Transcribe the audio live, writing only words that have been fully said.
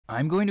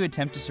I'm going to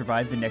attempt to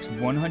survive the next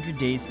 100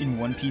 days in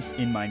One Piece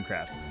in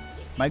Minecraft.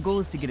 My goal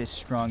is to get as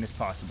strong as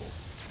possible.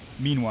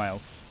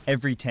 Meanwhile,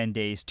 every 10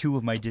 days, 2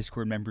 of my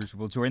Discord members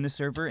will join the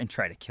server and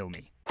try to kill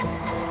me.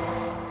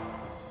 I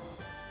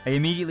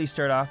immediately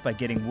start off by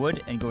getting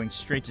wood and going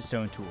straight to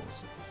stone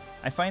tools.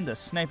 I find the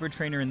sniper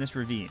trainer in this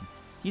ravine.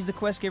 He's the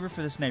quest giver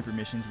for the sniper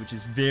missions, which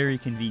is very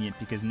convenient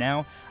because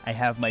now I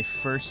have my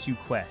first 2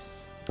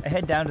 quests. I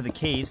head down to the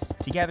caves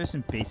to gather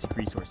some basic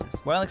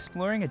resources. While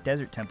exploring a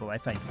desert temple, I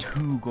find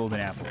 2 golden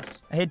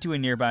apples. I head to a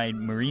nearby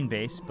marine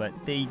base, but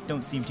they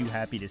don't seem too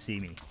happy to see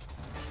me.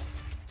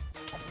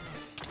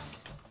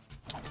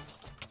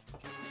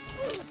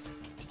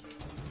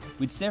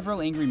 With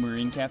several angry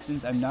marine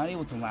captains, I'm not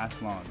able to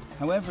last long.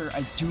 However,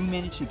 I do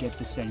manage to get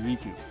the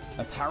Senriku,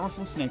 a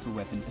powerful sniper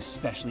weapon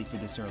especially for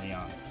this early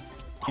on.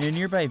 In a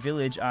nearby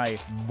village, I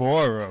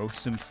borrow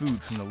some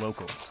food from the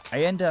locals.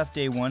 I end off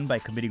day 1 by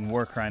committing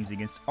war crimes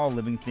against all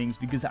living things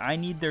because I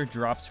need their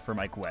drops for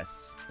my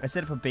quests. I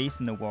set up a base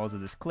in the walls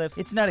of this cliff.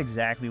 It's not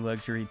exactly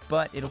luxury,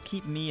 but it'll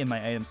keep me and my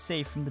items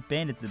safe from the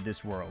bandits of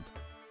this world.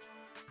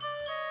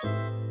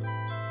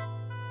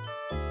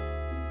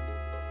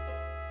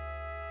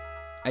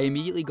 I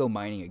immediately go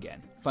mining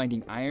again,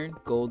 finding iron,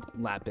 gold,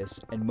 lapis,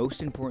 and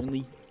most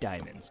importantly,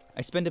 diamonds.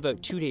 I spend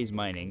about 2 days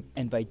mining,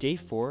 and by day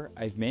 4,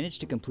 I've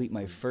managed to complete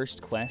my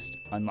first quest,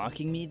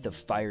 unlocking me the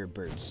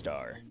Firebird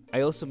Star.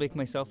 I also make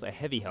myself a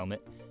heavy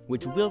helmet,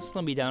 which will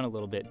slow me down a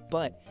little bit,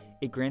 but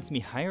it grants me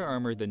higher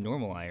armor than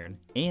normal iron,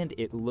 and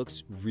it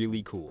looks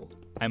really cool.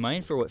 I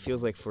mine for what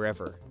feels like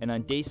forever, and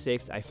on day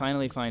 6, I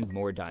finally find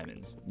more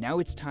diamonds. Now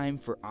it's time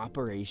for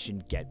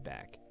Operation Get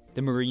Back.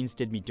 The Marines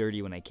did me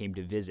dirty when I came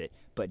to visit,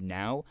 but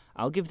now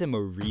I'll give them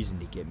a reason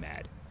to get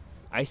mad.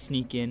 I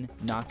sneak in,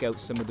 knock out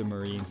some of the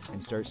Marines,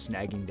 and start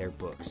snagging their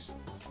books.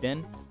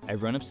 Then, I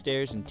run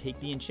upstairs and take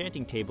the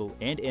enchanting table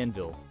and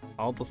anvil,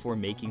 all before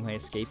making my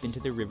escape into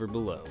the river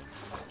below.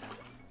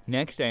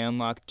 Next, I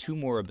unlock 2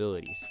 more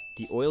abilities,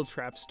 the Oil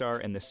Trap Star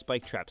and the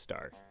Spike Trap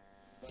Star.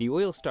 The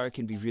Oil Star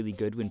can be really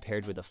good when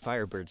paired with a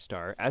Firebird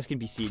Star, as can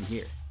be seen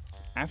here.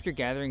 After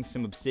gathering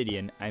some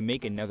obsidian, I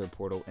make another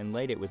portal and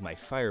light it with my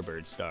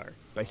Firebird Star.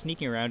 By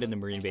sneaking around in the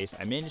marine base,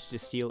 I managed to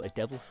steal a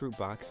devil fruit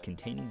box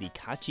containing the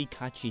Kachi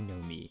Kachi no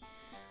Mi,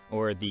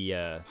 or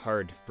the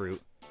hard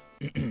fruit.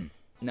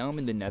 Now I'm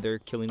in the nether,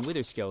 killing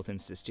wither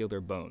skeletons to steal their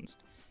bones.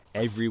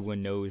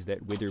 Everyone knows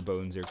that wither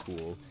bones are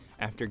cool.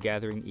 After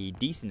gathering a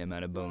decent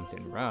amount of bones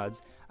and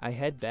rods, I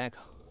head back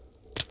home.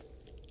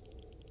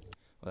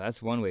 Well,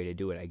 that's one way to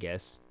do it, I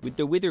guess. With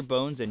the wither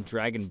bones and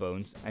dragon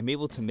bones, I'm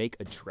able to make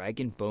a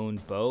dragon bone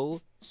bow,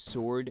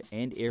 sword,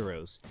 and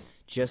arrows,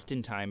 just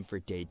in time for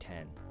day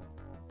 10.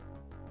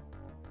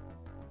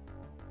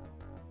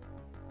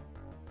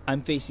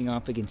 I'm facing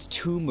off against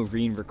 2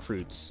 marine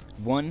recruits.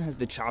 One has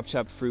the Chop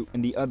Chop fruit,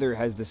 and the other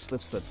has the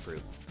Slip Slip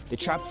fruit. The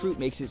Chop fruit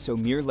makes it so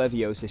Mir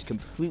Levios is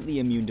completely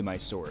immune to my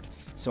sword,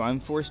 so I'm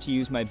forced to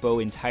use my bow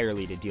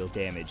entirely to deal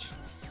damage.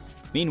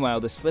 Meanwhile,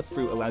 the slip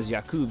fruit allows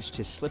Yakubs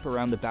to slip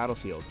around the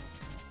battlefield.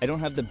 I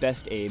don't have the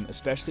best aim,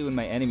 especially when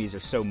my enemies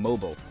are so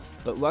mobile,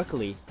 but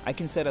luckily, I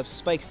can set up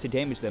spikes to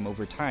damage them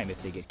over time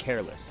if they get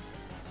careless.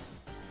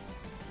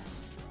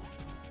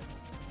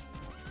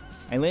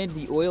 I landed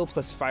the Oil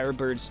plus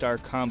Firebird Star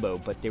combo,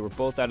 but they were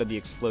both out of the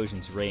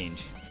explosion's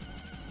range.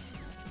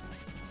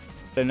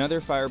 Another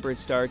Firebird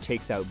Star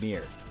takes out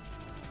Mir.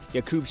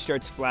 Yakub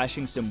starts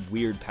flashing some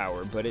weird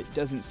power, but it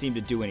doesn't seem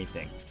to do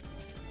anything.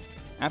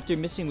 After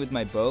missing with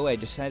my bow, I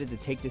decided to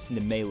take this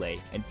into melee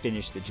and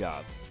finish the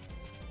job.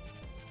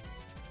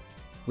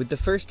 With the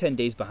first 10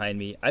 days behind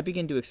me, I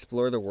begin to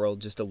explore the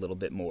world just a little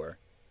bit more,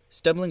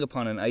 stumbling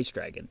upon an ice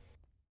dragon.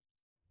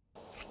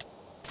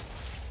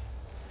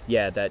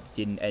 Yeah, that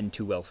didn't end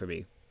too well for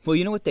me. Well,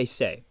 you know what they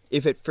say,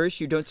 if at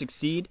first you don't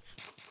succeed,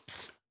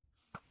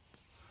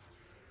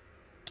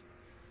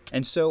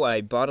 and so I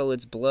bottle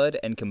its blood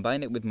and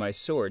combine it with my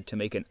sword to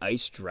make an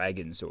ice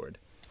dragon sword.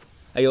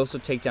 I also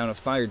take down a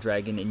fire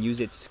dragon and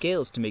use its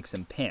scales to make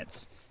some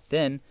pants.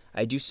 Then,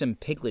 I do some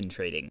piglin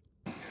trading.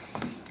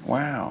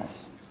 Wow.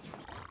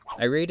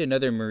 I raid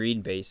another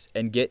marine base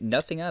and get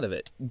nothing out of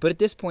it. But at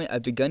this point,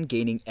 I've begun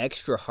gaining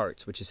extra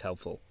hearts, which is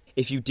helpful.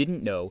 If you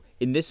didn't know,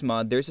 in this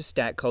mod there's a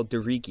stat called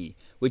Dariki,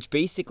 which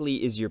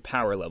basically is your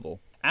power level.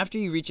 After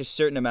you reach a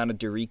certain amount of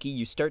Dariki,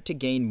 you start to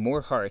gain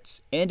more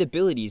hearts and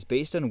abilities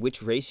based on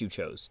which race you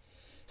chose.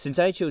 Since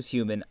I chose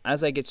human,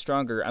 as I get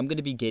stronger, I'm going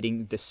to be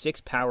getting the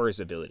 6 powers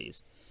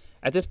abilities.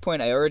 At this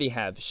point, I already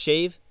have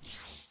Shave,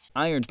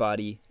 Iron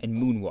Body, and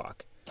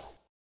Moonwalk.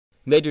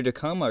 Later to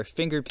come are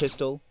Finger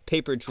Pistol,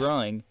 Paper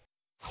Drawing,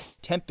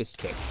 Tempest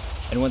Kick,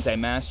 and once I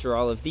master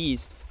all of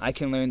these, I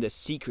can learn the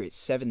secret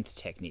 7th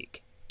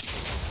technique.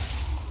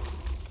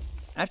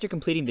 After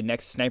completing the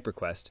next sniper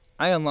quest,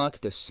 I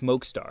unlock the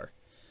Smoke Star.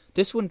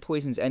 This one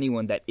poisons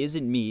anyone that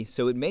isn't me,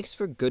 so it makes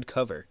for good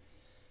cover.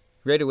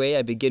 Right away,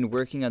 I begin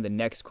working on the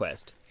next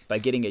quest, by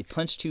getting a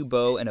Punch 2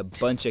 bow and a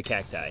bunch of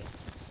cacti.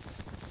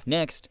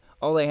 Next,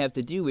 all I have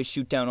to do is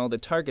shoot down all the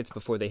targets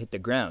before they hit the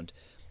ground,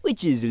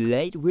 which is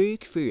light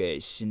work for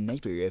a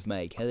sniper of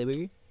my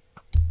caliber.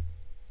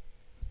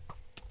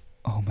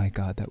 Oh my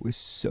god, that was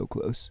so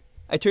close.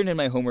 I turned in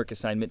my homework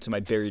assignment to my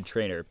buried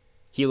trainer.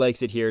 He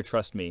likes it here,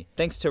 trust me.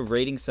 Thanks to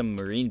raiding some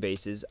marine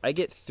bases, I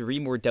get 3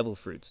 more devil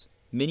fruits.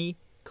 Mini,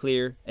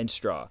 clear, and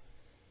straw.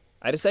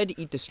 I decide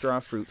to eat the straw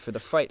fruit for the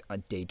fight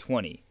on day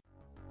 20.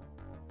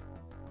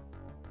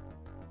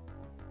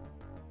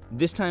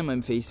 This time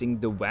I'm facing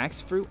the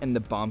wax fruit and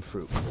the bomb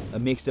fruit, a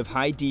mix of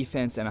high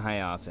defense and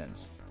high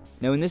offense.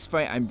 Now in this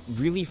fight, I'm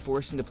really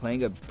forced into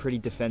playing a pretty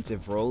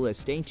defensive role, as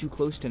staying too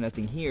close to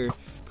nothing here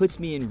puts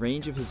me in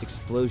range of his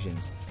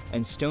explosions,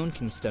 and Stone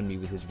can stun me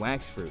with his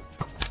wax fruit.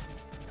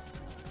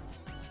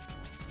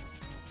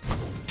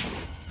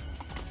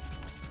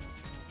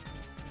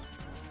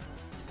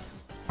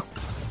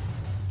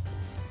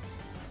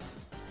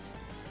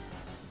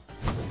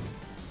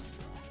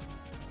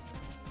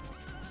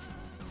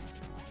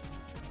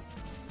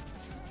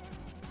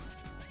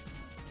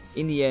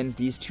 In the end,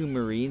 these 2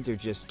 Marines are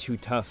just too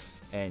tough,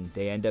 and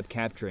they end up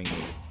capturing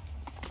me.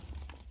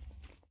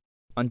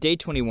 On day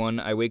 21,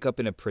 I wake up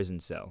in a prison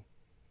cell.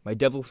 My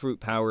devil fruit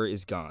power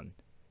is gone.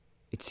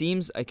 It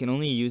seems I can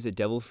only use a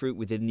devil fruit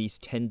within these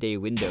 10-day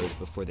windows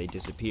before they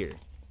disappear.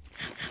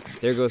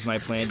 There goes my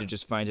plan to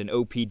just find an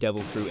OP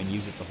devil fruit and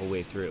use it the whole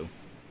way through.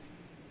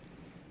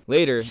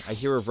 Later, I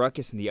hear a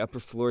ruckus in the upper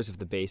floors of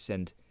the base,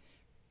 and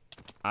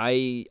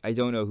I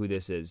don't know who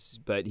this is,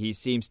 but he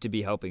seems to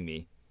be helping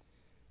me.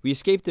 We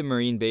escape the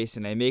Marine base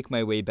and I make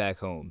my way back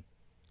home.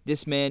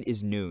 This man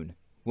is Noon,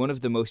 one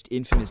of the most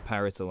infamous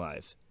pirates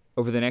alive.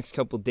 Over the next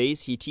couple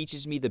days, he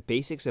teaches me the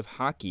basics of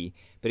hockey,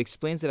 but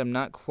explains that I'm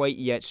not quite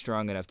yet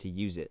strong enough to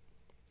use it.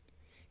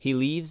 He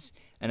leaves,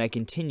 and I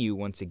continue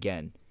once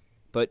again,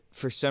 but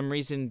for some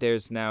reason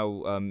there's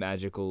now a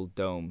magical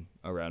dome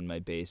around my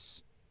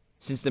base.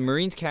 Since the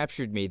Marines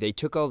captured me, they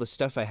took all the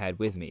stuff I had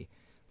with me.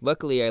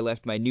 Luckily, I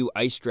left my new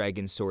Ice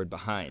Dragon sword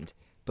behind,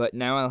 but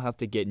now I'll have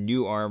to get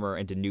new armor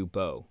and a new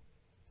bow.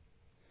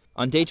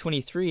 On day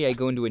 23, I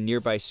go into a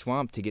nearby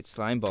swamp to get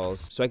slime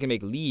balls so I can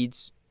make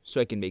leads, so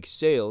I can make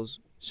sails,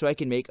 so I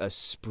can make a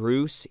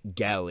spruce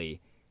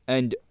galley.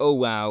 And oh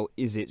wow,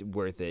 is it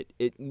worth it.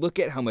 Look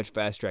at how much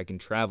faster I can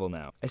travel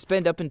now. I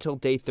spend up until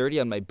day 30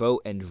 on my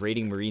boat and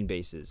raiding marine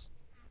bases.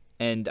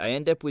 And I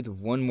end up with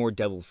 1 more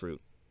devil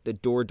fruit, the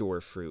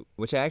door fruit,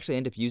 which I actually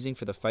end up using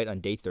for the fight on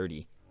day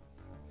 30.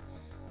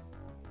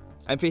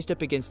 I'm faced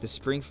up against the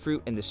spring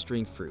fruit and the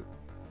string fruit.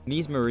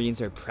 These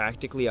Marines are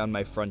practically on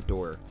my front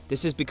door.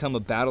 This has become a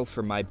battle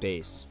for my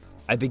base.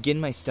 I begin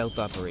my stealth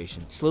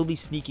operation, slowly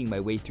sneaking my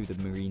way through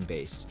the Marine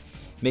base,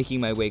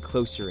 making my way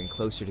closer and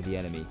closer to the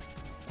enemy.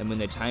 And when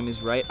the time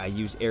is right, I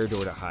use air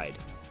door to hide.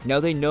 Now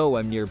they know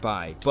I'm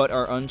nearby, but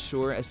are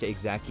unsure as to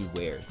exactly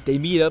where. They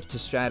meet up to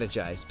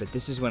strategize, but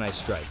this is when I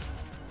strike.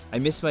 I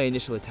miss my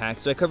initial attack,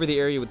 so I cover the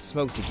area with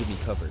smoke to give me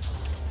cover.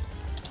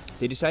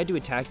 They decide to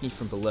attack me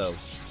from below,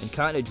 and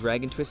caught in a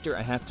dragon twister,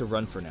 I have to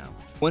run for now.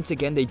 Once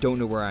again, they don't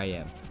know where I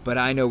am, but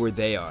I know where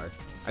they are.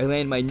 I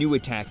land my new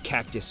attack,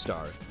 Cactus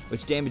Star,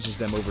 which damages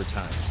them over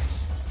time.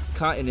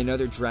 Caught in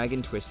another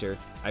dragon twister,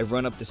 I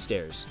run up the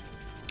stairs.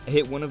 I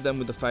hit one of them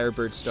with the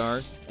Firebird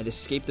Star, and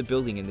escape the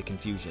building in the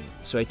confusion.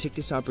 So I take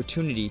this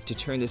opportunity to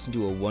turn this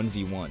into a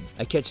 1v1.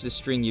 I catch the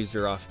string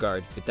user off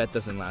guard, but that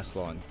doesn't last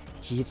long.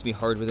 He hits me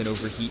hard with an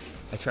overheat.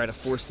 I try to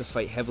force the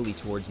fight heavily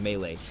towards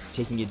melee,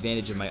 taking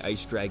advantage of my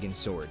Ice Dragon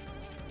sword.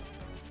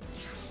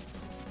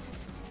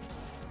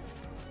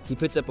 He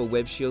puts up a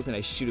web shield and I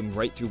shoot him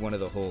right through one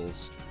of the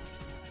holes.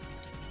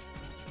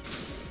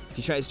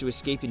 He tries to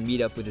escape and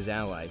meet up with his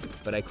ally,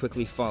 but I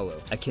quickly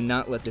follow. I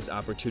cannot let this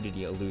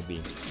opportunity elude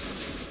me.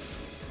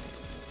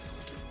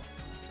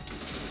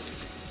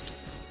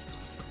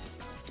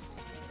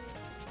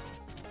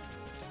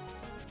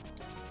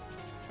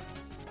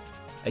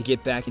 I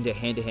get back into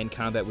hand-to-hand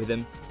combat with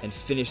him and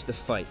finish the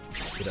fight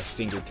with a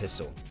finger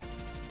pistol.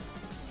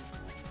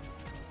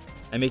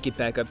 I make it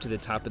back up to the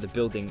top of the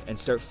building and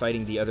start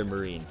fighting the other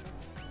Marine.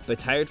 But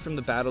tired from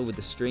the battle with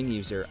the string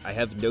user, I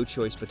have no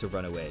choice but to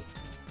run away.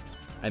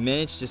 I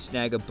manage to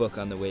snag a book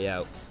on the way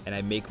out, and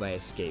I make my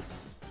escape.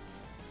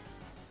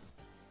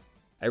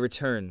 I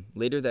return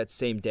later that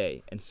same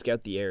day and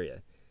scout the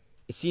area.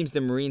 It seems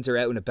the Marines are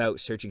out and about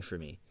searching for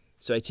me,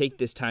 so I take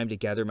this time to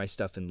gather my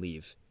stuff and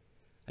leave.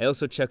 I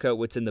also check out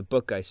what's in the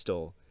book I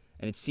stole,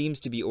 and it seems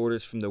to be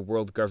orders from the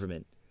world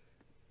government.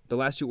 The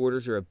last 2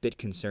 orders are a bit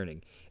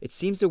concerning. It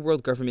seems the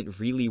world government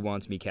really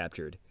wants me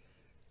captured.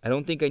 I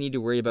don't think I need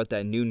to worry about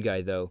that Noon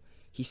guy though.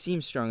 He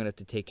seems strong enough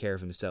to take care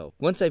of himself.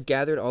 Once I've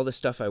gathered all the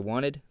stuff I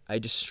wanted, I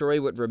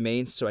destroy what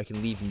remains so I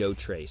can leave no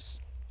trace.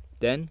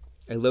 Then,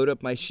 I load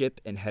up my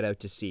ship and head out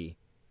to sea.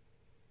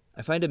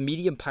 I find a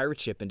medium pirate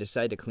ship and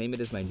decide to claim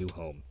it as my new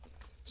home.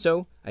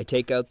 So, I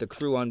take out the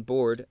crew on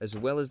board as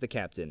well as the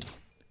captain.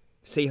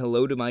 Say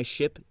hello to my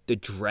ship, the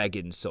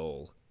Dragon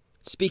Soul.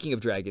 Speaking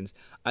of dragons,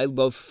 I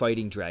love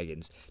fighting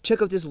dragons.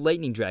 Check out this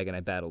lightning dragon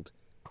I battled.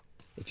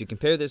 If you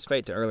compare this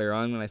fight to earlier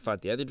on when I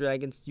fought the other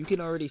dragons, you can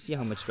already see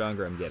how much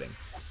stronger I'm getting.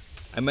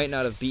 I might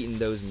not have beaten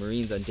those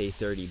Marines on day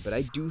 30, but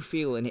I do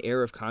feel an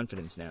air of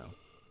confidence now.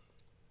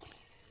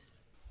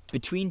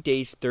 Between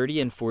days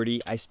 30 and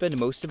 40, I spend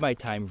most of my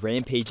time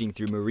rampaging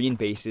through marine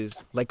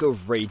bases like a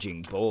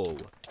raging bull.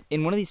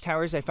 In one of these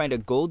towers, I find a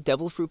gold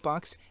devil fruit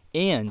box,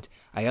 and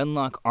I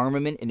unlock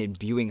armament and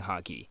imbuing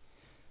hockey.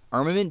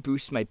 Armament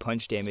boosts my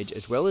punch damage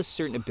as well as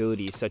certain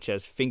abilities such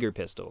as finger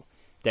pistol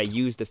that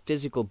use the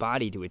physical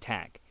body to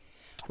attack,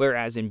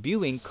 whereas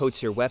imbuing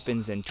coats your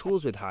weapons and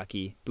tools with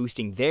hockey,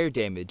 boosting their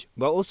damage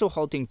while also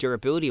halting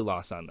durability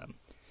loss on them.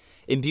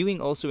 Imbuing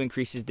also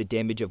increases the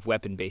damage of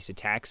weapon-based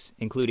attacks,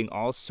 including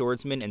all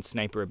swordsman and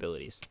sniper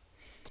abilities.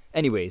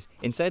 Anyways,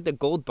 inside the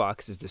gold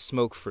box is the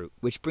smoke fruit,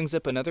 which brings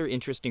up another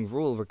interesting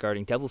rule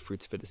regarding devil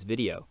fruits for this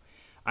video.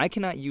 I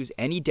cannot use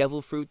any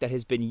devil fruit that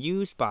has been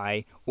used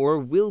by or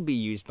will be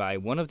used by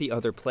one of the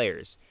other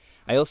players.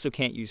 I also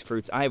can't use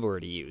fruits I've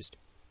already used.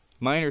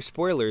 Minor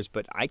spoilers,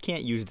 but I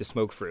can't use the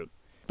smoke fruit.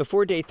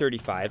 Before day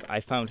 35, I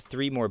found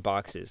 3 more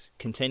boxes,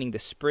 containing the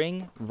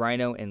spring,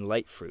 rhino, and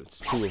light fruits,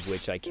 2 of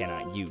which I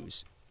cannot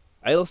use.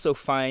 I also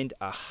find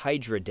a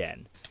Hydra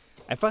den.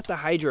 I fought the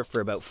Hydra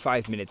for about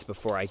 5 minutes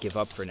before I give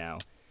up for now.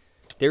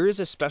 There is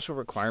a special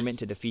requirement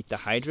to defeat the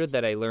Hydra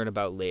that I learn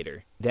about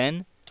later.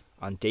 Then,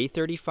 on day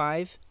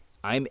 35,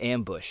 I'm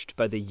ambushed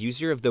by the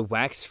user of the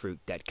wax fruit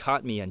that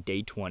caught me on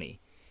day 20.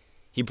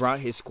 He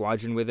brought his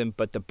squadron with him,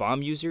 but the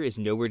bomb user is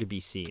nowhere to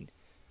be seen.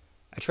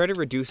 I try to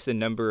reduce the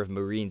number of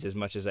marines as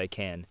much as I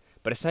can,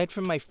 but aside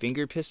from my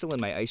finger pistol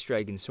and my ice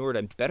dragon sword,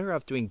 I'm better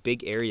off doing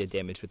big area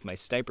damage with my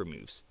sniper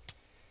moves.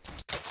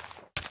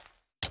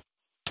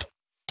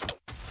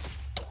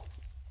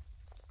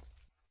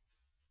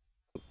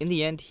 In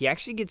the end, he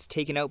actually gets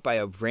taken out by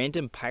a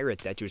random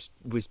pirate that just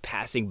was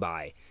passing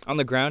by. On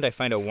the ground, I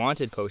find a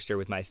wanted poster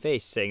with my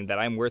face saying that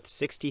I'm worth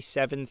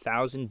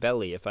 67,000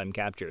 belly if I'm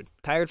captured.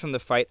 Tired from the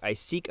fight, I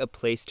seek a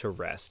place to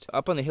rest.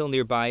 Up on the hill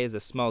nearby is a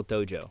small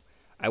dojo.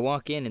 I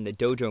walk in and the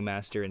dojo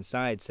master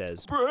inside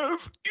says,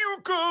 "Bruv, you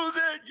call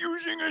that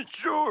using a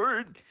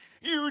sword?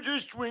 You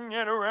just swing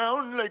that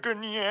around like a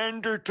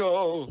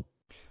Neanderthal."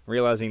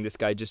 Realizing this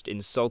guy just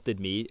insulted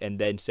me and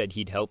then said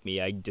he'd help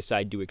me, I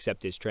decide to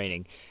accept his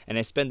training, and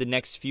I spend the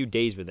next few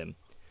days with him.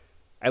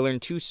 I learn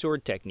 2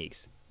 sword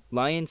techniques,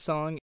 Lion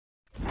Song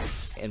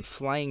and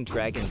Flying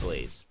Dragon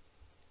Blaze.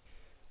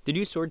 The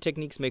new sword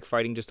techniques make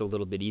fighting just a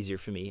little bit easier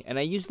for me, and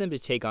I use them to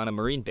take on a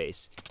marine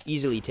base,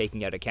 easily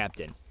taking out a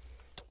captain.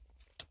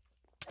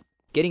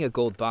 Getting a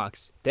gold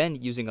box, then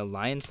using a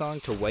Lion Song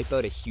to wipe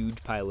out a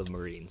huge pile of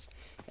marines.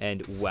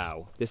 And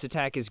wow, this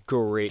attack is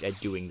great at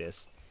doing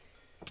this.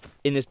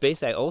 In this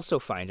base, I also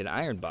find an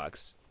iron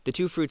box. The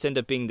 2 fruits end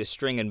up being the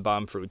string and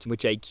bomb fruits,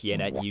 which I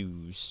cannot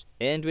use.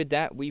 And with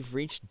that, we've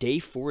reached day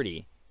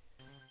 40.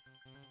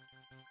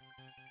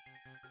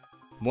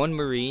 One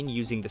marine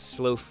using the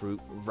slow fruit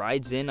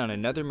rides in on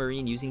another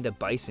marine using the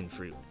bison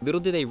fruit.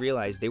 Little do they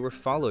realize they were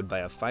followed by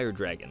a fire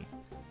dragon.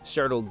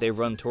 Startled, they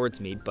run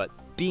towards me, but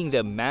being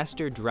the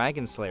master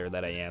dragon slayer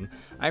that I am,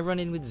 I run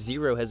in with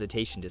 0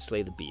 hesitation to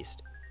slay the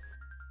beast.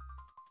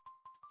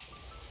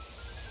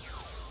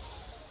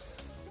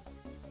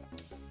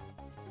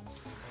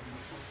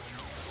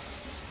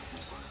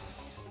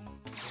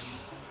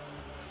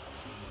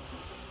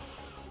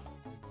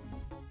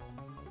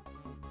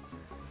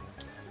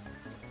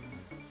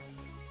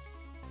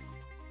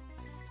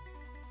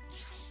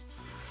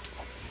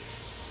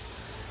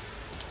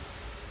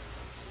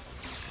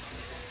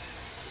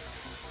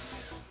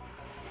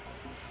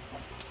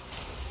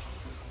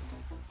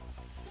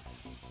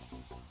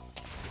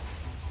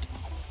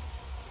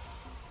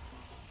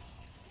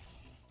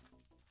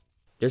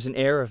 There's an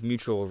air of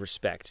mutual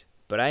respect,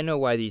 but I know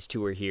why these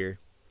 2 are here.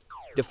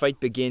 The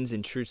fight begins,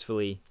 and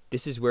truthfully,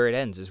 this is where it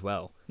ends as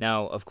well.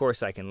 Now, of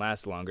course I can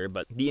last longer,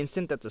 but the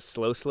instant that the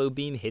slow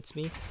beam hits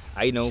me,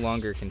 I no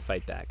longer can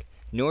fight back,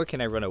 nor can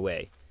I run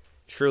away.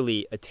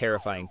 Truly a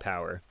terrifying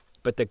power.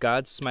 But the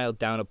gods smiled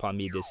down upon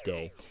me this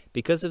day.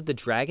 Because of the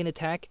dragon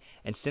attack,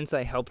 and since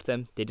I helped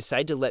them, they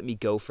decided to let me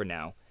go for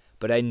now.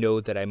 But I know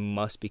that I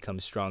must become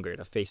stronger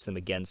to face them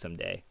again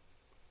someday.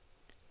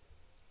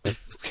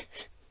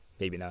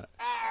 Maybe not.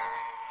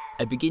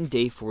 I begin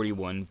day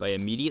 41 by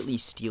immediately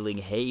stealing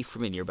hay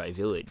from a nearby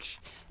village.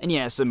 And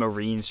yeah, some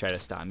marines try to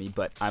stop me,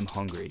 but I'm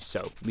hungry,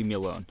 so leave me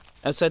alone.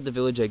 Outside the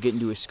village, I get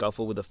into a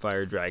scuffle with a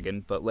fire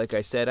dragon, but like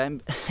I said,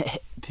 I'm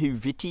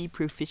pretty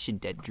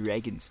proficient at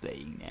dragon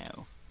slaying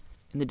now.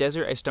 In the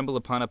desert, I stumble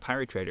upon a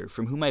pirate trader,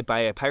 from whom I buy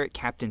a pirate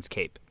captain's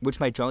cape,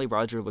 which my Jolly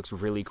Roger looks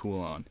really cool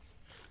on.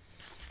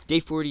 Day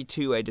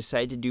 42, I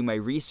decide to do my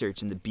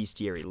research in the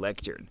bestiary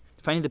lectern,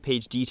 finding the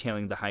page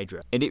detailing the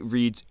Hydra, and it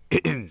reads,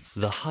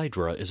 The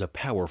Hydra is a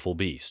powerful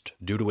beast.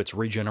 Due to its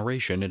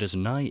regeneration, it is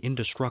nigh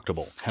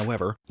indestructible.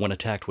 However, when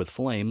attacked with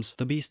flames,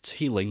 the beast's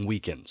healing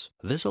weakens.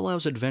 This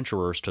allows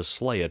adventurers to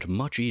slay it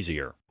much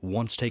easier.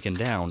 Once taken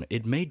down,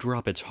 it may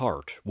drop its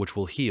heart, which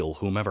will heal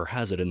whomever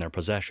has it in their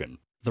possession.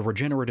 The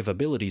regenerative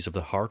abilities of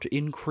the heart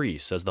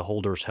increase as the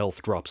holder's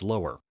health drops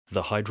lower.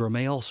 The Hydra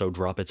may also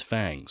drop its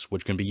fangs,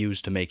 which can be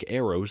used to make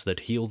arrows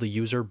that heal the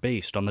user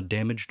based on the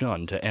damage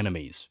done to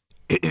enemies.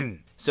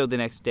 So the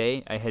next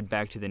day, I head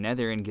back to the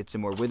nether and get some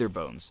more wither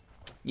bones.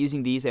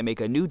 Using these, I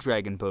make a new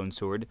dragon bone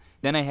sword,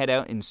 then I head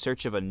out in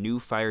search of a new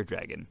fire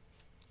dragon.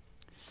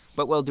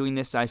 But while doing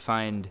this, I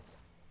find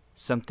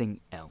something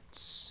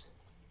else.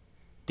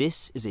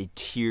 This is a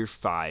tier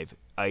 5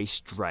 ice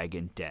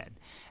dragon den,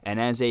 and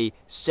as a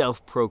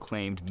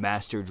self-proclaimed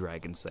master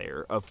dragon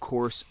slayer, of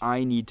course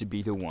I need to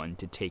be the one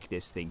to take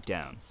this thing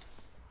down.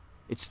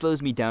 It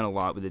slows me down a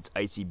lot with its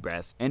icy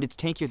breath, and it's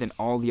tankier than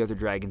all the other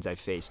dragons I've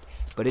faced,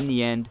 but in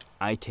the end,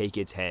 I take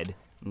its head,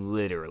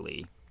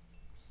 literally.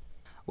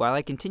 While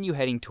I continue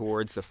heading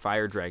towards the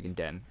fire dragon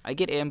den, I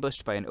get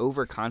ambushed by an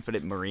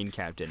overconfident marine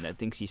captain that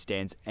thinks he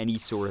stands any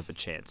sort of a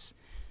chance.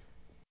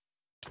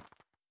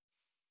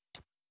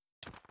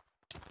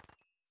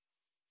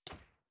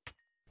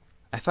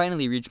 I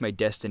finally reach my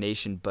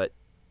destination, but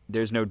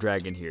there's no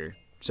dragon here,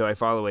 so I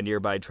follow a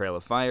nearby trail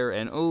of fire,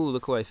 and oh,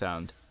 look who I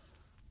found.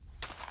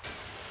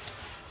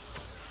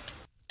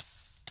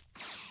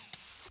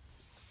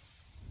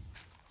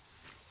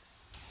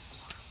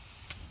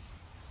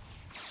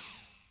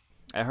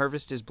 I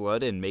harvest his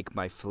blood and make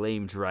my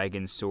flame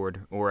dragon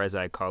sword, or as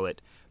I call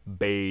it,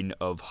 Bane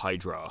of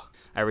Hydra.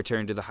 I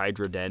return to the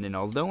Hydra den, and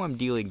although I'm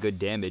dealing good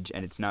damage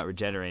and it's not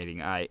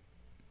regenerating, I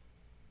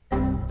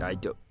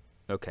don't...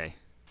 Okay.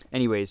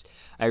 Anyways,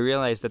 I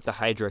realize that the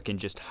Hydra can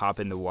just hop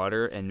in the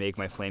water and make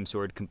my flame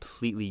sword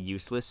completely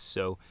useless,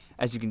 so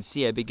as you can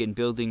see, I begin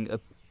building a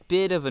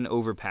bit of an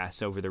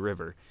overpass over the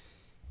river.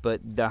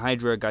 But the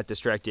Hydra got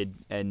distracted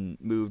and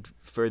moved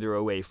further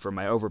away from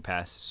my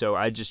overpass, so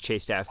I just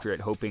chased after it,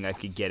 hoping I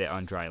could get it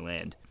on dry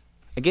land.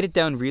 I get it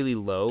down really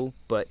low,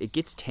 but it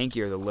gets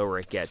tankier the lower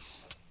it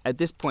gets. At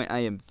this point, I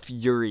am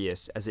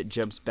furious as it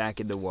jumps back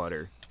in the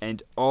water,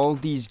 and all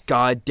these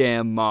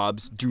goddamn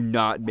mobs do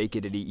not make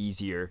it any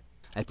easier.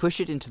 I push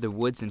it into the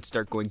woods and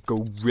start going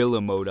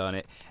gorilla mode on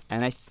it,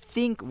 and I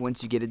think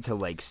once you get into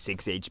like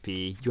 6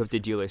 HP, you have to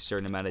deal a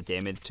certain amount of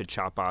damage to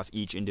chop off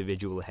each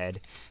individual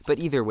head. But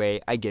either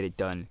way, I get it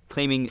done,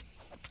 claiming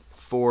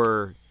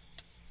 4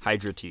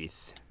 Hydra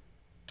teeth.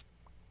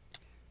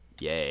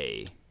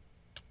 Yay.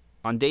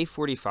 On day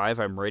 45,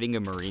 I'm raiding a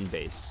marine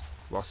base.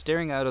 While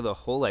staring out of the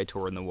hole I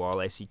tore in the wall,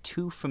 I see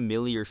 2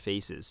 familiar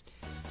faces.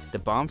 The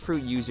bomb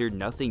fruit user,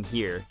 Nothing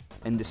Here,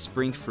 and the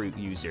spring fruit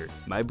user,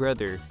 my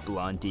brother,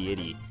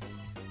 BoxDeity.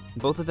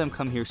 Both of them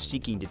come here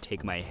seeking to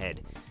take my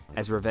head,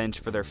 as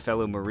revenge for their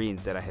fellow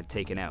marines that I have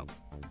taken out.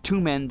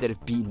 2 men that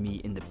have beaten me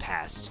in the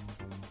past.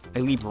 I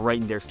leap right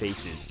in their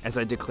faces, as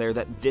I declare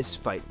that this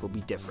fight will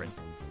be different.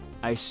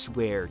 I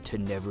swear to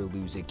never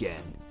lose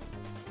again.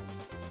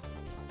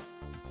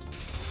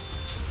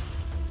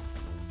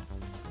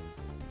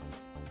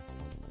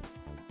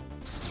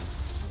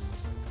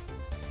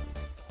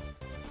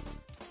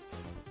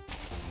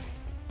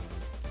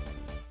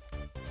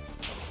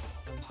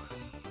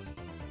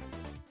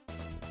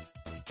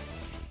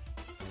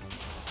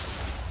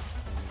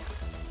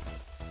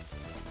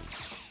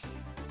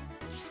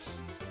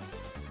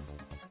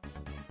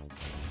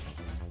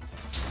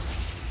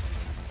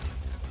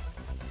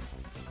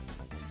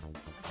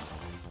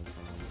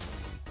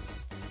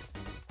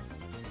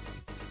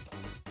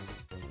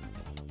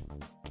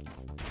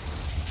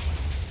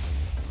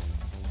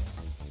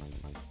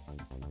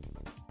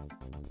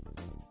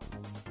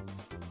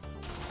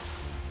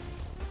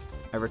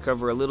 I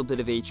recover a little bit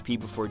of HP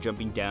before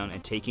jumping down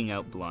and taking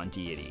out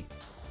BoxDeity.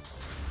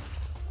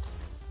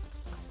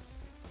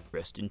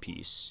 Rest in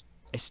peace.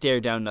 I stare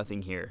down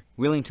Nothing Here,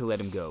 willing to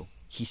let him go.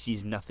 He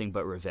sees nothing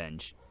but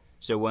revenge.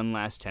 So one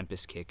last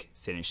Tempest kick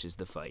finishes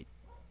the fight.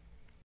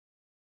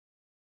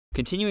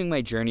 Continuing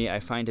my journey,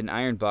 I find an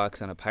iron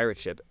box on a pirate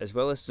ship, as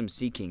well as some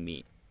Sea King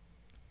meat.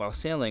 While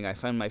sailing, I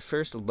find my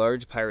first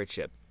large pirate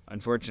ship.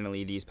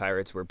 Unfortunately, these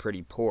pirates were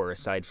pretty poor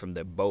aside from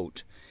the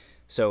boat.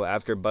 So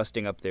after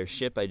busting up their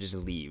ship, I just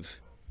leave.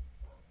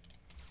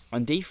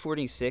 On day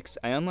 46,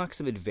 I unlock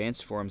some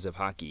advanced forms of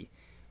Haki.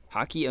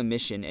 Haki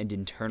Emission and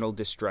Internal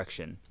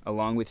Destruction,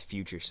 along with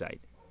Future Sight.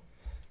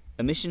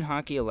 Emission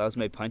Haki allows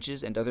my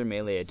punches and other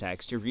melee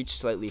attacks to reach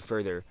slightly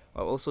further,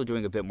 while also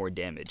doing a bit more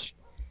damage.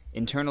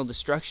 Internal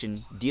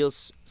Destruction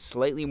deals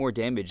slightly more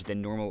damage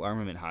than normal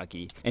armament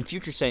Haki, and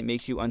Future Sight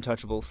makes you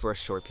untouchable for a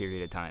short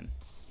period of time.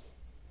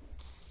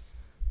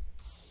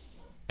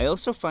 I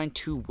also find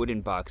 2 wooden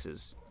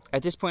boxes.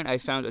 At this point, I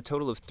found a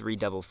total of 3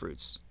 devil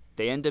fruits.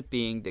 They end up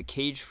being the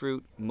cage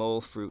fruit, mole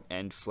fruit,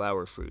 and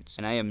flower fruits,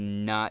 and I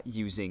am not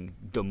using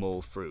the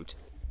mole fruit.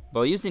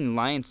 While using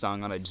Lion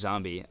Song on a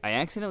zombie, I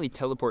accidentally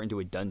teleport into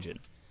a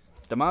dungeon.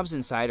 The mobs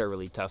inside are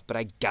really tough, but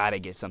I gotta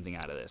get something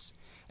out of this.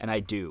 And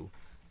I do.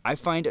 I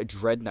find a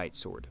Dread Knight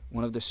sword,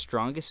 one of the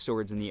strongest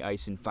swords in the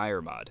Ice and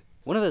Fire mod.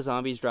 One of the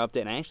zombies dropped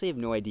it, and I actually have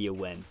no idea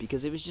when,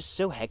 because it was just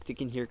so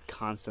hectic in here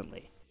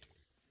constantly.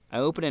 I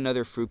open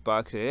another fruit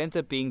box, and it ends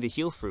up being the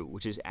heal fruit,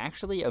 which is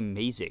actually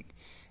amazing,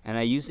 and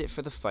I use it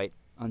for the fight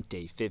on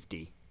day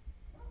 50.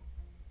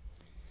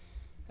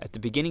 At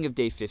the beginning of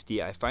day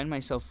 50, I find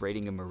myself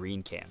raiding a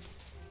marine camp,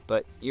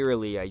 but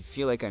eerily, I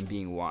feel like I'm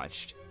being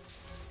watched.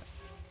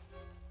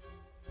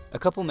 A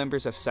couple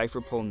members of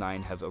Cypherpole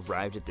 9 have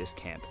arrived at this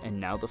camp, and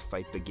now the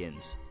fight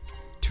begins.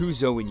 2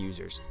 Zoan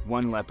users,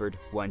 1 leopard,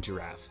 1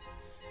 giraffe.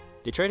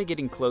 They try to get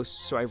in close,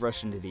 so I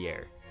rush into the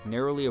air,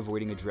 narrowly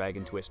avoiding a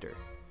dragon twister.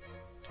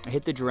 I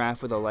hit the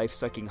giraffe with a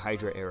life-sucking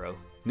Hydra arrow,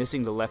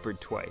 missing the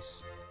leopard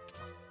twice.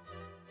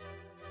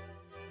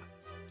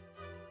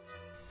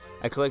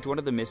 I collect one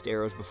of the missed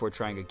arrows before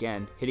trying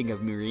again, hitting a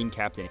marine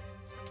captain.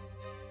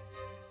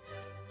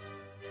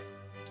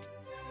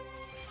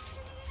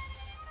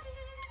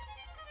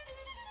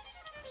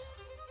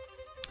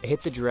 I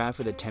hit the giraffe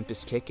with a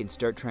Tempest kick and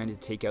start trying to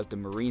take out the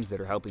marines that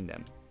are helping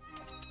them.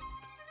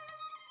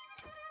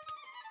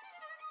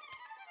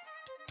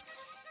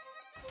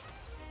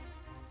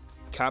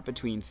 Caught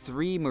between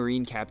 3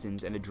 marine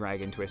captains and a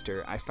dragon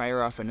twister, I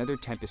fire off another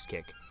Tempest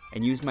kick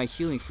and use my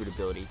healing fruit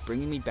ability,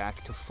 bringing me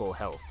back to full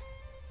health.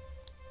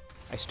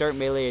 I start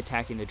melee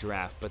attacking the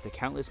giraffe, but the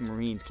countless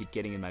marines keep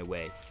getting in my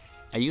way.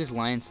 I use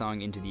Lion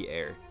Song into the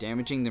air,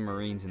 damaging the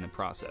marines in the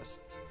process.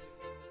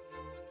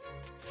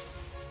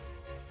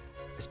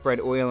 I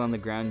spread oil on the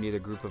ground near the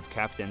group of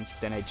captains,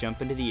 then I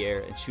jump into the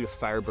air and shoot a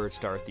Firebird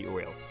Star at the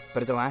oil.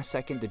 But at the last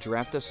second, the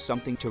giraffe does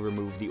something to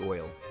remove the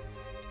oil.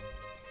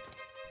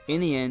 In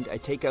the end, I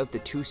take out the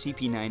 2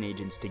 CP9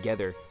 agents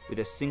together with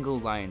a single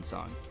Lion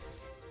Song.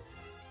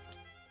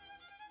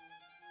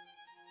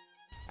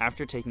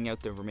 After taking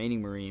out the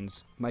remaining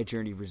marines, my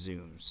journey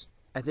resumes.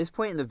 At this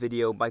point in the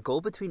video, my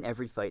goal between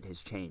every fight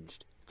has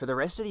changed. For the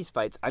rest of these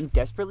fights, I'm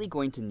desperately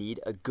going to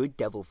need a good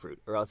Devil Fruit,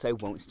 or else I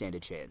won't stand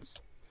a chance.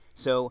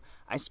 So,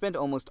 I spend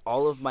almost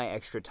all of my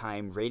extra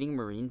time raiding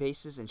marine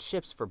bases and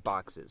ships for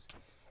boxes.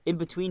 In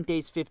between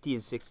days 50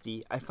 and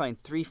 60, I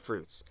find 3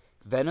 fruits: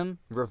 Venom,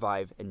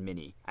 Revive, and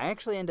Mini. I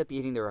actually end up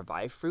eating the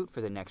Revive fruit for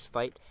the next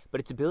fight,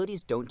 but its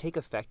abilities don't take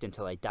effect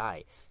until I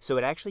die, so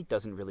it actually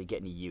doesn't really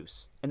get any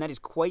use. And that is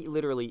quite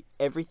literally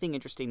everything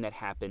interesting that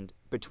happened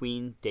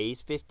between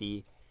days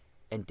 50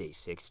 and day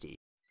 60.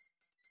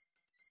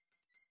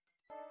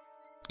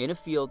 In a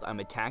field, I'm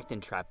attacked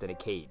and trapped in a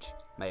cage.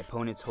 My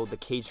opponents hold the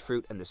Cage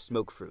Fruit and the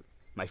Smoke Fruit,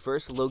 my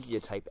first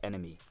Logia-type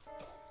enemy.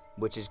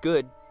 Which is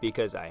good,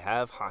 because I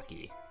have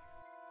Hockey.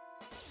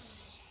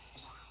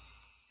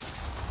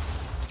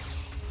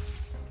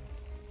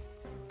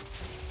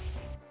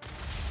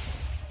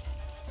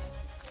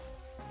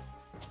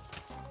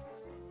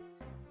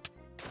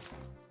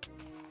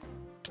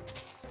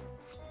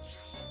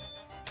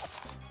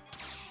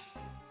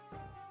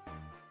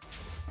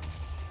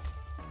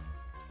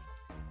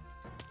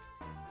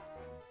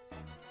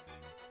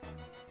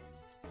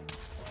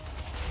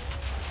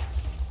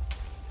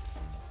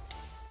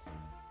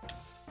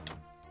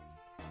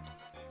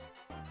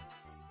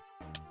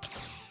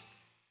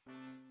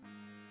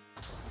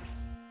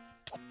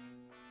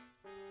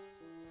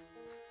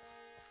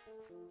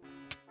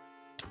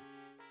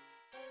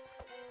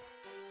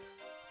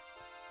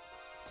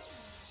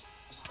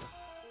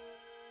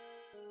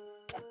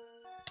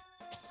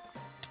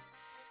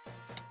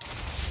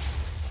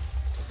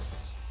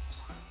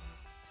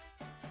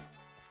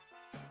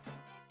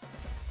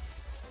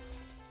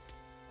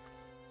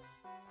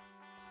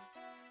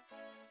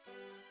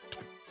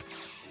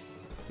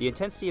 The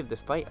intensity of the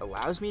fight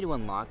allows me to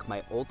unlock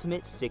my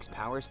ultimate 6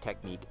 powers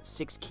technique,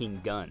 6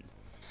 King Gun.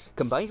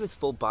 Combined with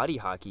full body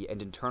Hockey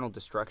and internal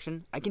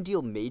destruction, I can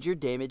deal major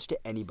damage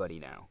to anybody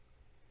now.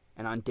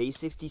 And on day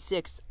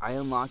 66, I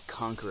unlock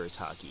Conqueror's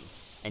Hockey,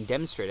 and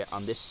demonstrate it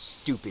on this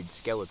stupid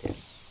skeleton.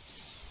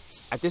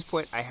 At this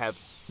point, I have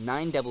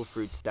 9 Devil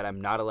Fruits that I'm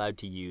not allowed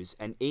to use,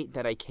 and 8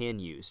 that I can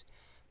use.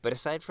 But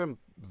aside from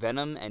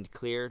Venom and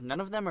Clear,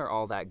 none of them are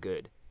all that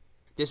good.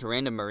 This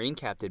random marine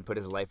captain put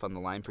his life on the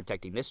line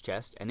protecting this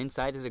chest, and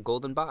inside is a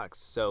golden box,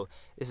 so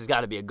this has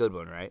got to be a good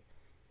one, right?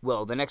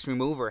 Well, the next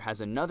remover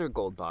has another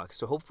gold box,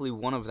 so hopefully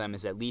one of them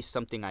is at least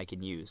something I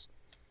can use.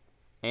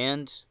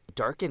 And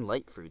dark and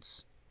light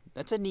fruits.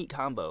 That's a neat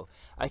combo.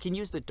 I can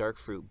use the dark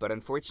fruit, but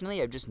unfortunately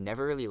I've just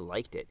never really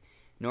liked it,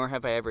 nor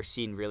have I ever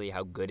seen really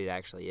how good it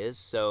actually is,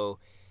 so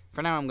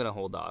for now I'm going to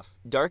hold off.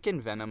 Dark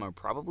and Venom are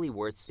probably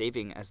worth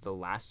saving as the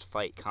last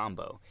fight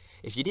combo.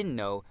 If you didn't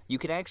know, you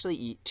can actually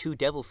eat 2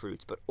 Devil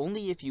Fruits, but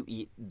only if you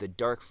eat the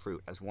dark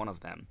fruit as one of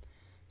them.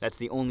 That's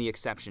the only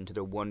exception to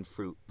the 1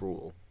 fruit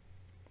rule.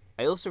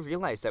 I also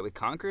realized that with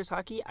Conqueror's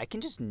Hockey, I can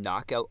just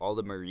knock out all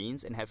the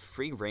Marines and have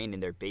free reign in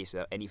their base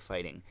without any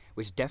fighting,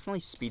 which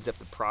definitely speeds up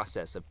the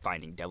process of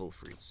finding Devil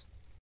Fruits.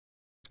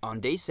 On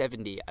day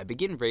 70, I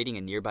begin raiding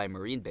a nearby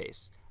Marine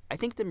base. I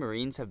think the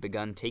Marines have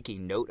begun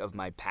taking note of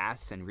my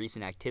paths and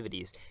recent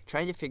activities,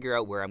 trying to figure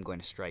out where I'm going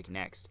to strike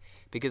next,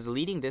 because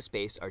leading this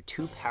base are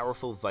 2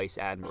 powerful Vice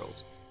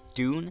Admirals,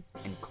 Dune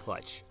and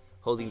Clutch,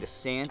 holding the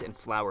Sand and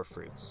Flower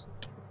Fruits.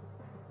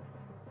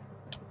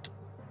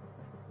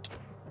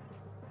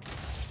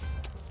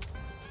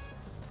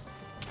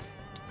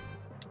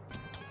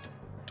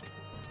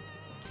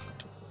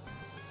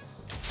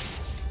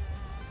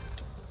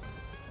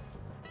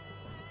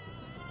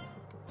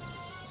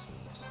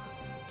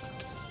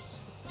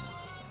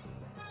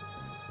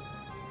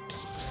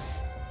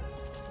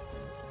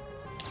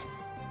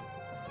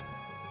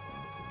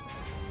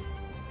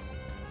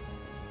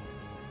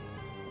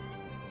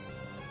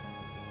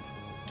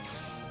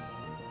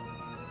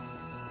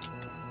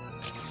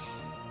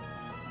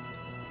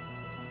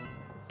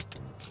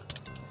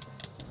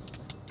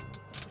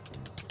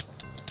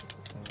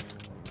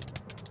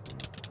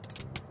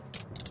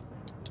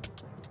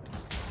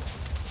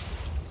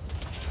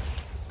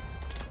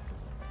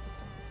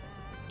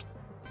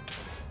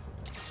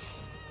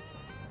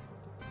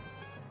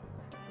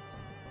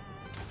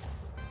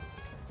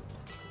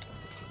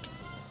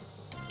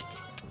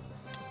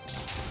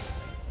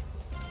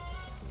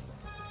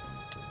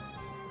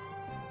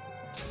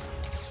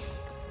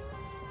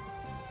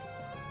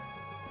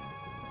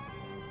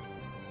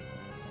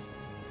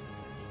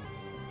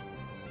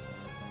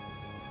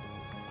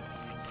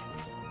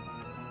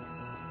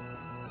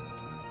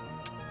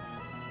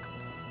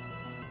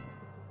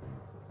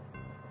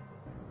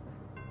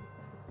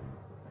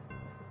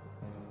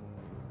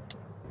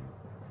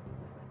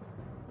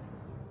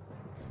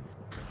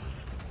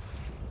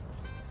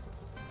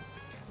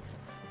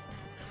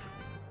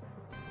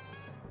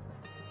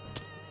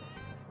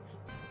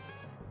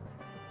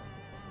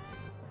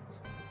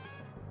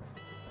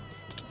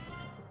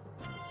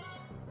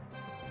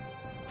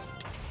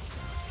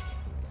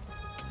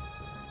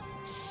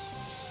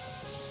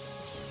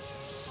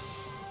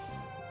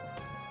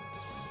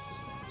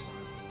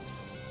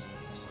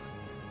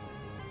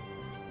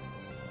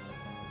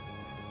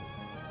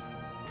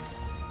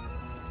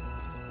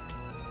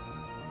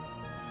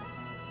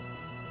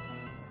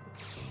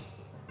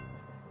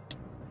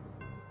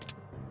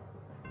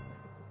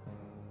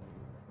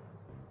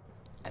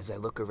 As I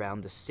look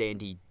around the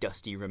sandy,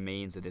 dusty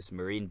remains of this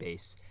marine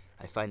base,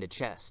 I find a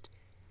chest.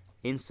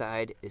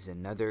 Inside is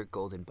another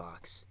golden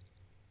box.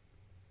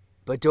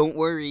 But don't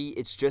worry,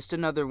 it's just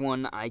another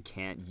one I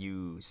can't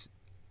use.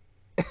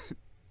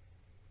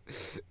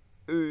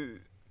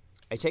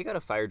 I take out a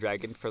fire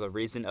dragon for the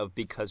reason of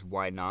because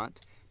why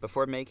not,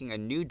 before making a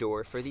new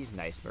door for these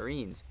nice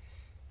marines.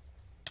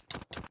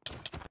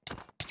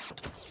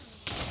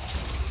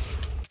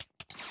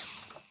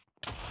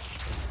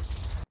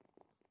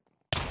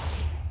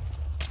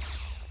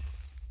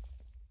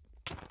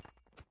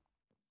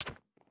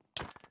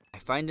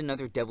 I find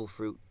another devil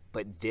fruit,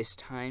 but this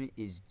time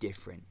is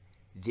different.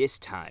 This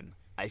time,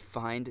 I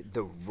find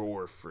the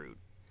roar fruit.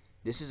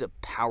 This is a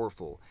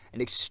powerful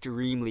and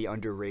extremely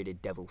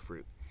underrated devil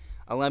fruit.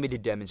 Allow me to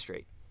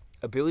demonstrate.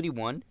 Ability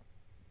 1,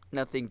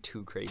 nothing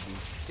too crazy,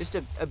 just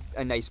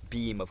a nice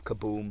beam of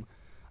kaboom.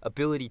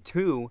 Ability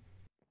 2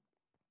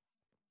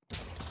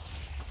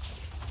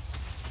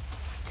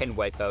 can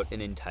wipe out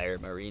an entire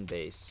marine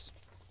base.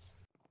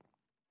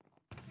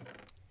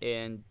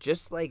 And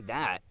just like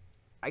that,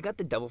 I got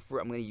the devil fruit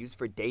I'm going to use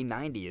for day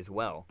 90 as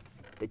well.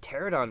 The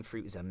pterodon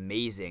fruit is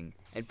amazing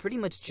and pretty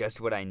much just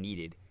what I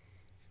needed.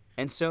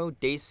 And so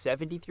days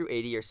 70 through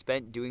 80 are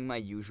spent doing my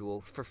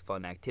usual for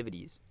fun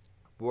activities.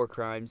 War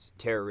crimes,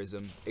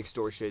 terrorism,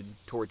 extortion,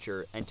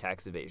 torture, and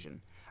tax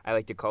evasion. I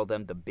like to call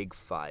them the Big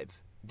Five.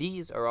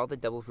 These are all the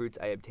devil fruits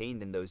I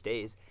obtained in those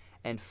days.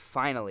 And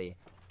finally,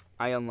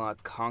 I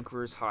unlock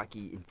Conqueror's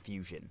Hockey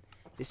Infusion.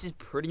 This is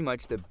pretty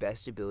much the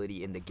best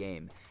ability in the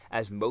game,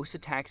 as most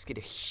attacks get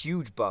a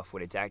huge buff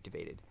when it's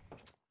activated.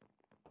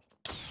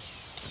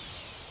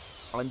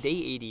 On day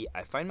 80,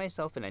 I find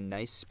myself in a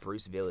nice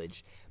spruce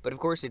village, but of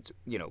course it's,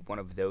 one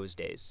of those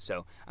days,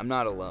 so I'm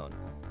not alone.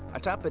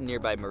 Atop a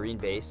nearby marine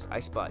base, I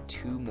spot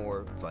 2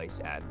 more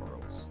vice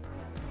admirals.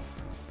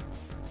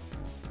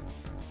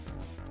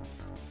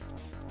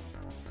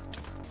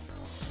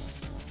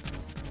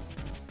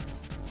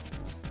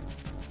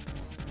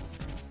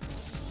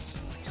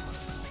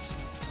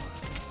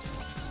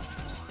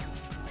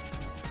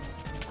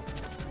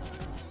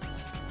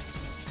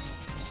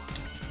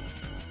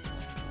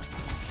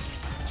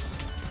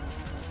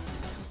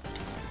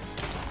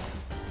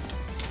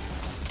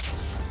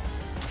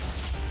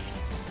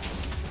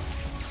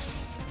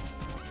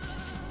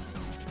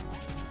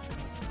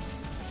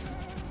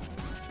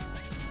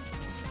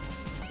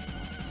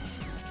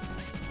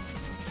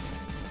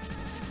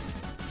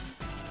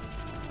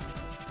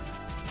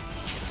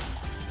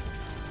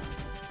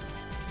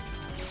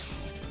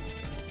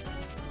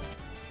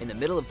 In the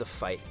middle of the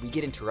fight, we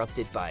get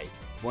interrupted by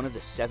one of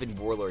the 7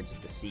 warlords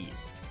of the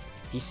seas.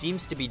 He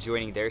seems to be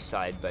joining their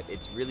side, but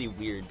it's really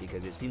weird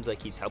because it seems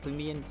like he's helping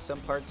me in some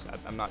parts.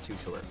 I'm not too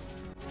sure.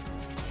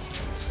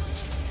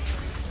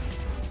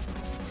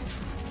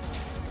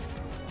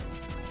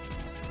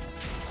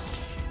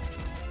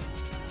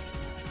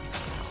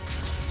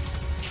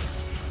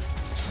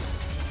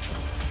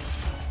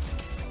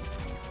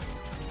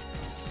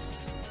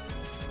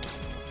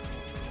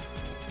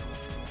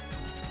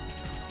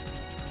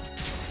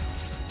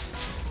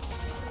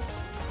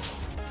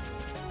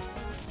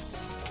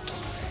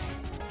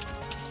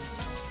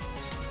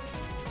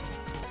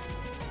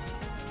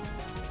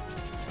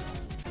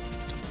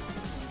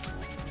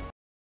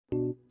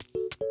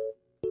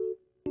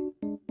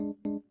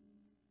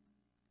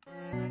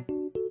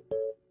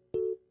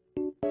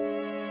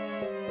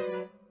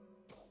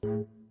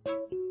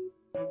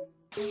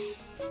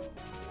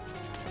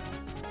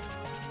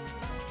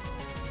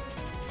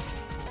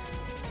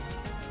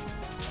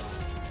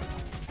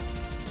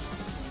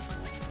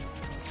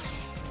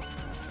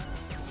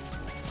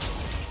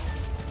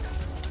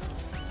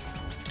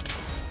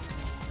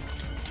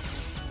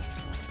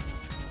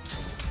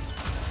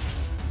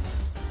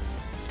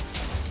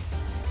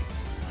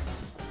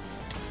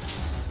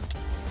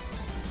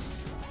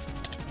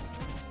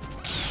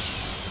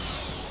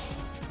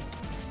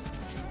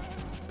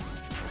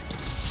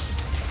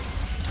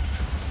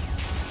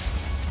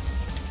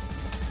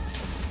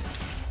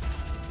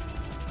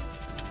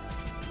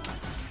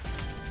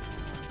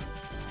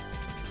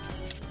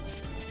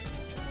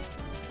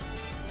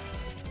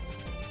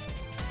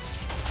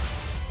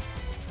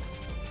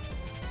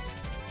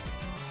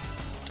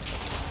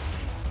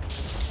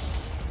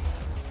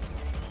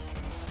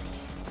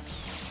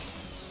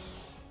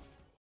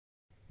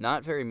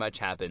 Not very much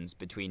happens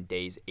between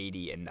days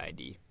 80 and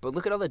 90, but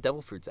look at all the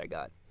devil fruits I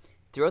got.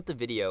 Throughout the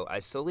video, I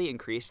slowly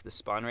increased the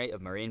spawn rate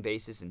of marine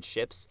bases and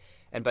ships,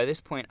 and by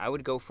this point I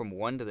would go from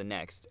one to the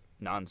next,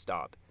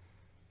 non-stop.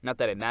 Not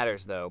that it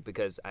matters though,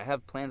 because I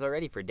have plans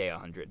already for day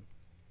 100.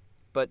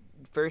 But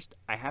first,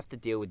 I have to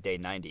deal with day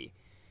 90.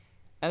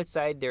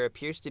 Outside, there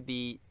appears to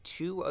be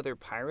 2 other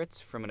pirates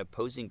from an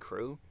opposing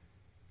crew,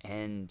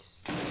 and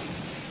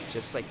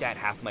just like that,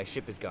 half my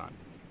ship is gone.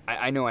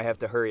 I know I have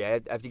to hurry.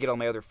 I have to get all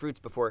my other fruits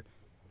before...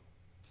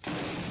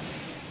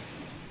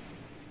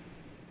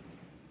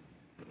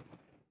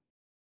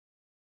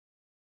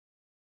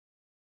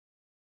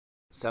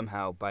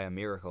 Somehow, by a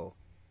miracle,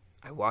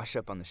 I wash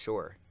up on the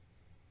shore.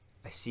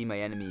 I see my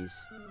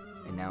enemies,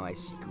 and now I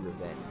seek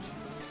revenge.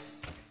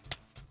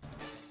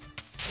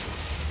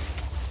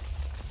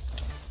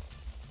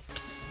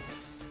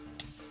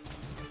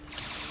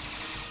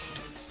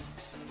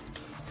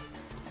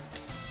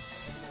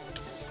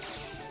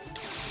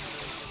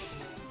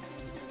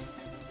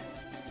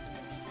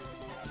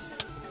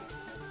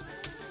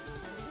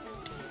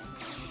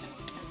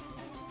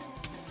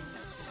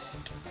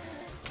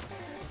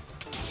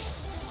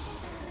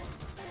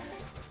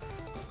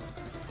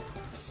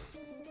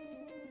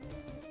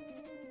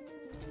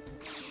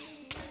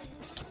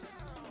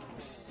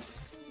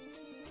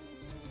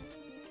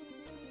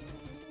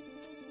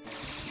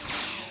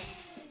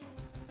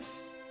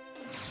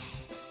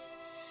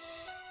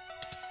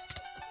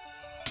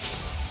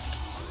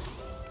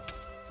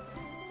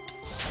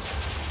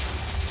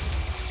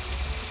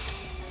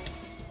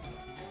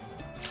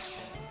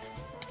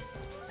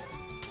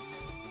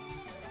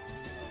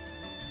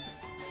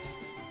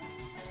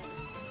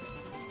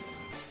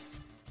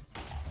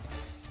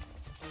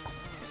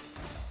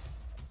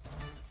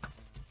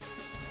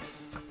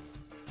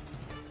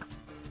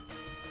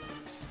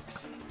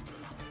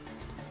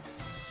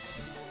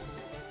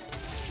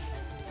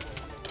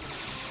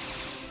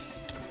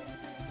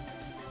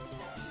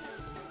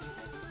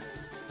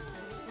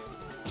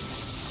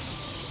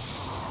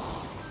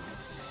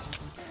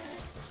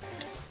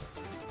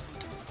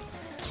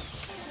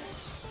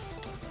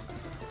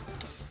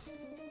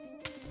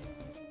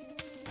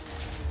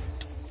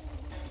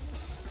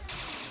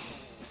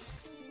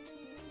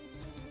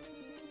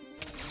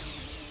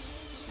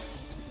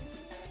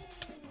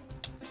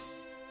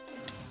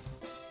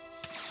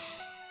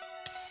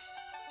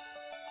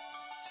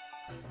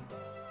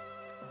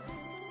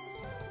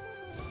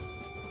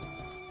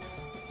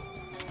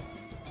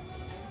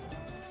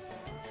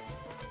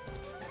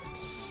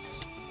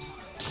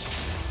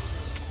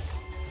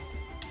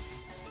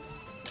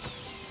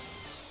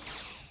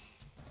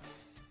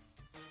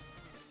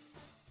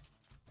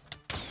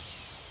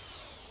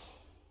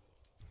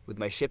 With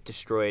my ship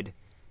destroyed,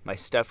 my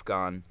stuff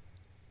gone,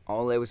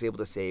 all I was able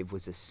to save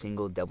was a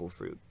single devil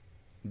fruit.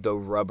 The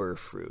rubber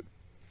fruit.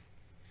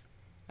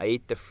 I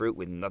ate the fruit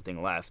with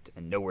nothing left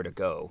and nowhere to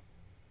go.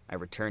 I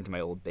returned to my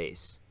old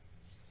base.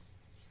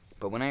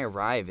 But when I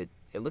arrive, it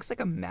looks like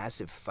a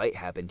massive fight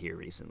happened here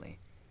recently.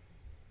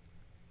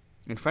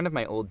 In front of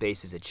my old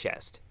base is a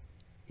chest.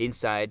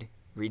 Inside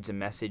reads a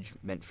message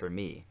meant for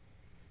me.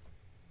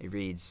 It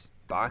reads,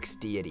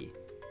 BoxDeity.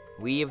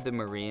 We of the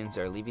Marines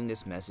are leaving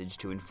this message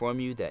to inform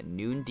you that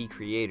Noon the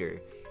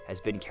Creator has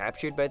been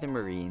captured by the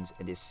Marines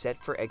and is set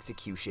for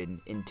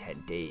execution in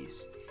 10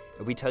 days.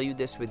 And we tell you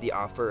this with the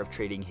offer of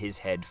trading his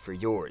head for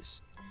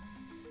yours.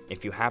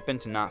 If you happen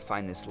to not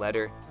find this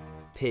letter,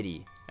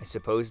 pity. I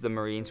suppose the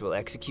Marines will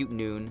execute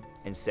Noon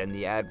and send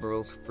the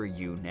admirals for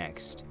you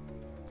next.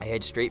 I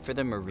head straight for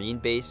the Marine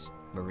base,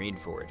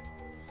 Marineford.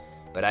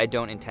 But I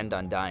don't intend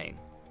on dying.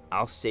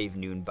 I'll save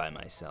Noon by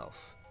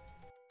myself.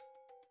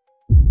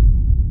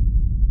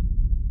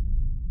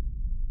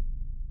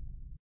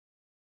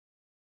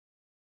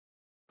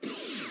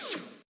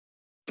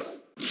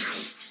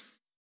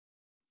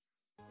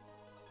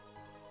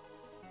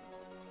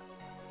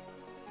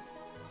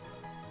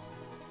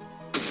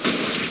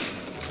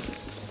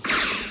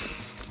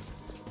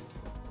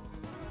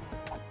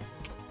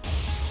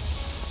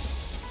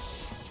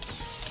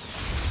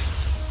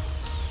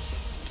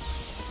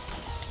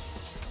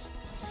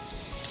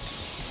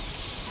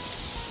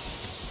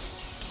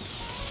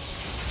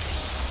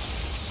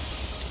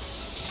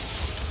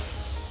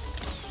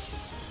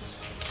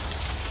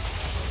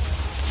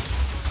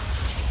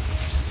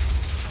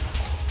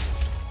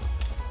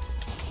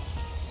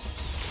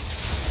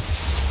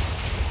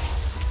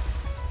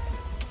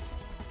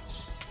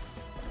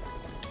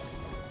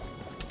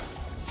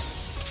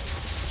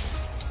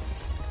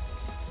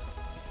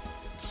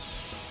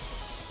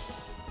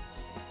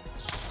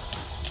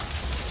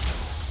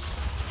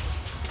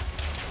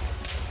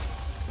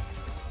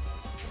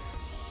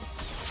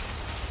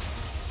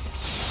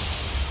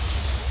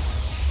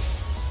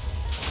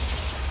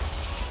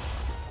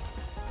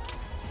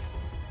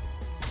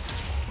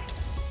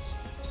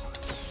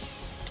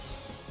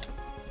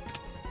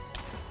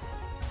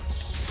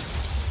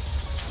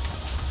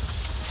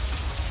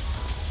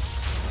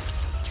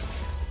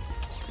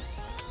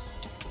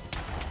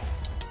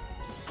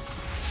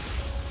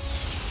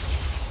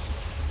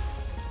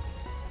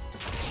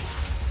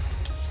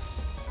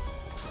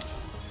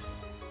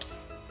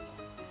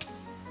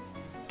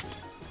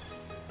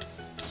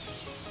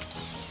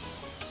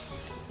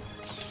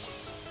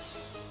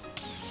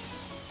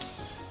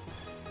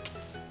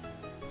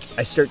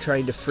 I start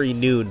trying to free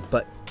Noon,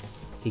 but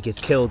he gets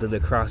killed in the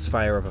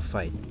crossfire of a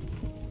fight.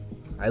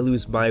 I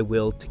lose my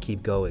will to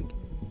keep going,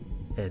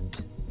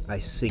 and I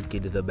sink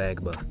into the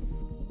magma.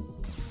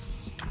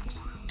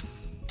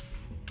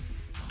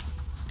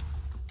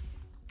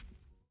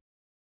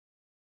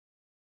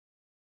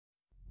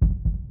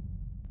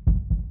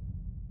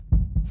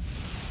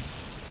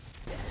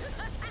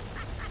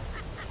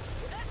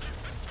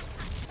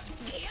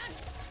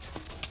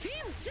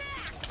 Team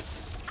set!